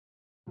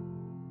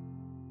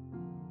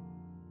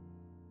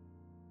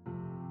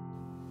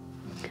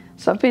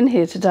So I've been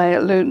here today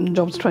at Luton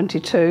Jobs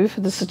 22 for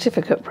the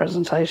certificate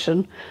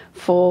presentation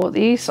for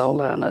the ESOL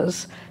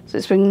learners. So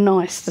it's been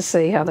nice to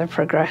see how they've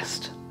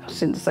progressed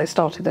since they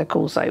started their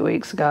course 8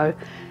 weeks ago,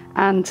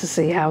 and to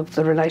see how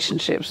the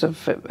relationships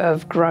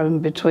have grown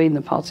between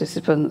the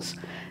participants,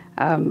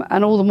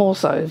 and all the more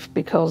so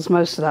because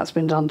most of that's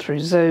been done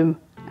through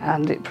Zoom,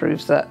 and it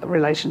proves that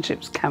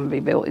relationships can be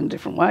built in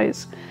different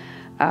ways.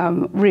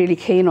 Really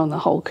keen on the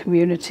whole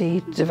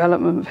community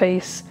development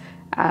piece,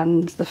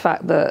 and the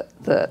fact that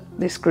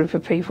this group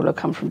of people have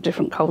come from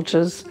different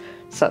cultures,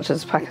 such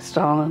as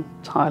Pakistan and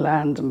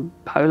Thailand and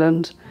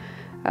Poland,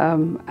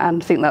 and I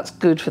think that's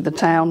good for the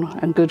town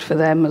and good for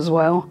them as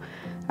well.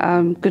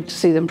 Good to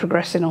see them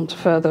progressing on to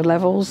further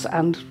levels,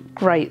 and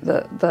great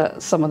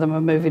that some of them are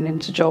moving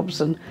into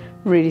jobs and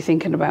really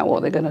thinking about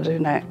what they're going to do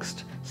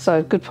next.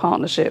 So good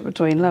partnership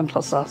between Learn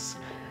Plus Us,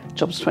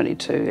 Jobs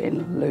 22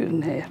 in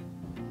Luton here.